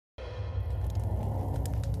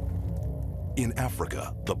In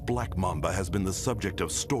Africa, the Black Mamba has been the subject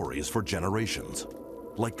of stories for generations,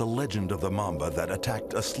 like the legend of the mamba that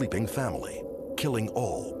attacked a sleeping family, killing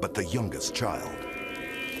all but the youngest child.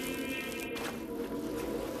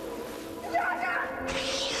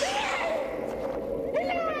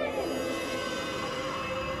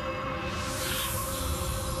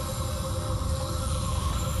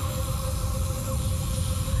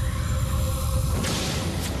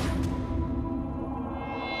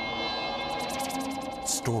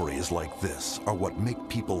 Stories like this are what make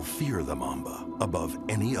people fear the mamba above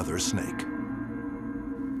any other snake.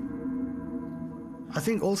 I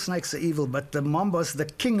think all snakes are evil, but the mamba's the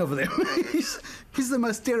king of them. he's the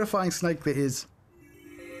most terrifying snake there is.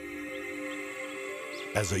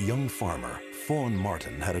 As a young farmer, Fawn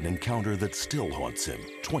Martin had an encounter that still haunts him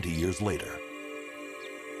 20 years later.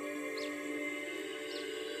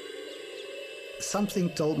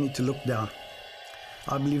 Something told me to look down.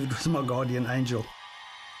 I believe it was my guardian angel.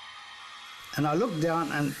 And I looked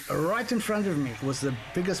down, and right in front of me was the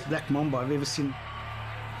biggest black mamba I've ever seen.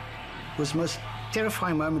 It was the most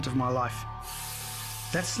terrifying moment of my life.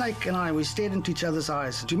 That snake and I, we stared into each other's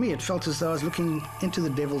eyes. To me, it felt as though I was looking into the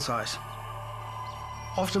devil's eyes.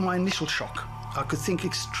 After my initial shock, I could think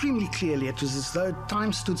extremely clearly. It was as though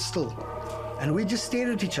time stood still, and we just stared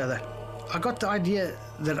at each other. I got the idea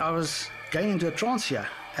that I was going into a trance here,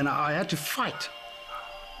 and I had to fight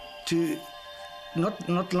to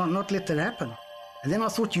not let that happen. And then I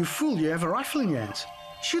thought, you fool, you have a rifle in your hands.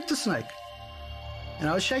 Shoot the snake. And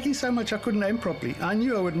I was shaking so much I couldn't aim properly. I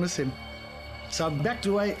knew I would miss him. So I backed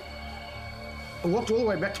away. I walked all the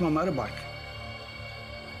way back to my motorbike.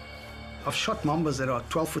 I've shot mambas that are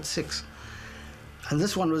 12'6". And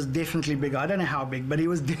this one was definitely big. I don't know how big, but he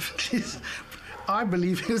was definitely, I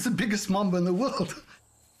believe he was the biggest mamba in the world.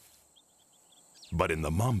 But in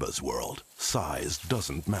the mamba's world, size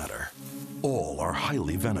doesn't matter. All are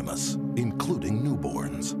highly venomous, including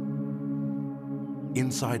newborns.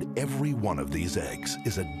 Inside every one of these eggs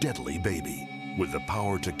is a deadly baby with the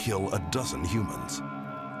power to kill a dozen humans.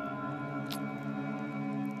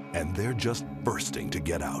 And they're just bursting to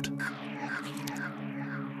get out.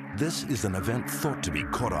 This is an event thought to be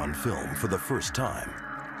caught on film for the first time.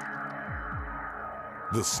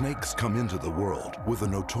 The snakes come into the world with a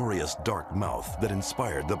notorious dark mouth that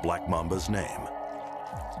inspired the Black Mamba's name.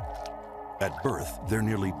 At birth, they're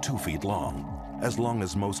nearly 2 feet long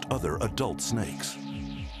as most other adult snakes.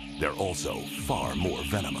 They're also far more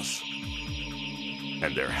venomous.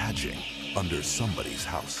 And they're hatching under somebody's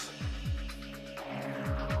house.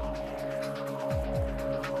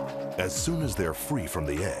 As soon as they're free from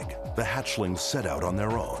the egg, the hatchlings set out on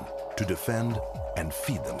their own to defend and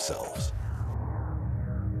feed themselves.